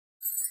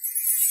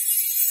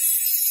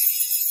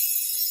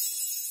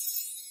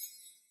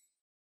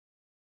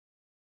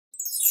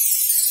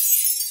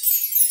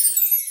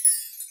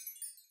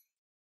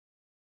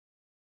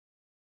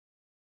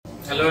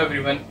Hello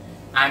everyone,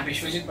 I am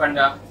Bishwajeet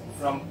Panda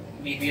from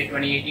BBA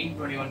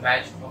 2018-21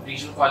 batch of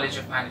Regional College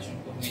of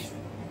Management, Bhubaneswar.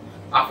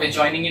 After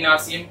joining in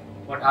RCM,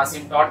 what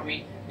RCM taught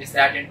me is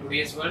that in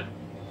today's world,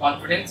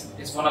 confidence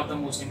is one of the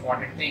most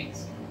important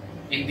things.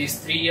 In these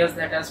 3 years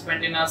that I have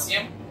spent in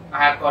RCM,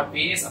 I have got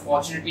various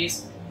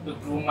opportunities to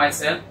groom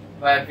myself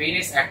via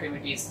various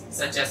activities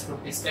such as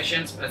group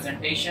discussions,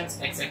 presentations,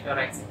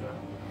 etc. etc.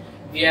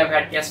 We have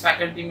had guest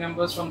faculty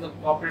members from the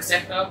corporate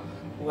sector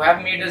who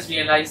have made us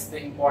realize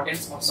the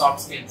importance of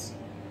soft skills.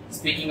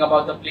 Speaking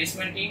about the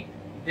placement team,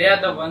 they are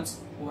the ones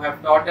who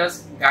have taught us,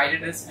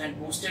 guided us and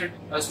boosted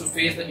us to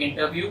face the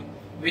interview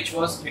which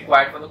was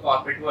required for the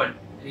corporate world.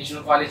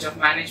 Regional College of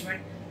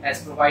Management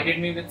has provided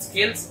me with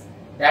skills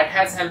that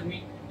has helped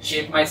me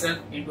shape myself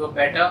into a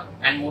better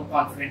and more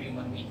confident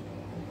human being.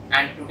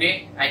 And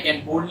today I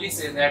can boldly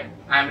say that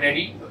I am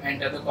ready to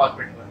enter the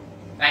corporate world.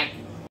 Thank you.